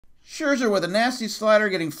Scherzer with a nasty slider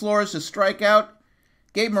getting Flores to strike out.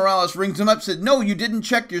 Gabe Morales rings him up, said, no, you didn't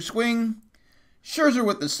check your swing. Scherzer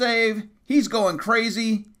with the save. He's going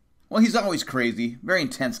crazy. Well, he's always crazy. Very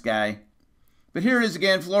intense guy. But here it is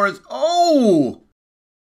again, Flores. Oh!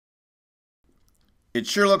 It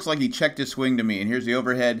sure looks like he checked his swing to me. And here's the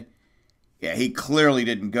overhead. Yeah, he clearly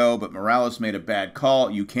didn't go, but Morales made a bad call.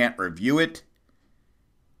 You can't review it.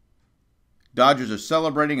 Dodgers are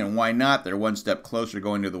celebrating, and why not? They're one step closer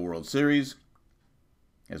going to the World Series.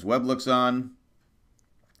 As Webb looks on.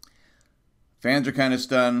 Fans are kind of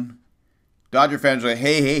stunned. Dodger fans are like,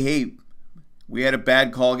 hey. We had a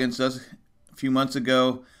bad call against us a few months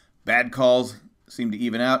ago. Bad calls seem to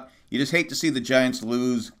even out. You just hate to see the Giants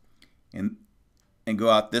lose and go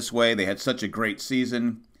out this way. They had such a great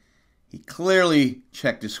season. He clearly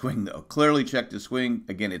checked his swing, though. Clearly checked his swing.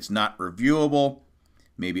 Again, it's not reviewable.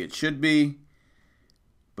 Maybe it should be.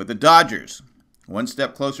 But the Dodgers, one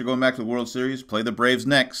step closer going back to the World Series, play the Braves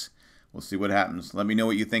next. We'll see what happens. Let me know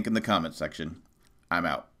what you think in the comments section. I'm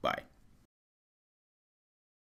out. Bye.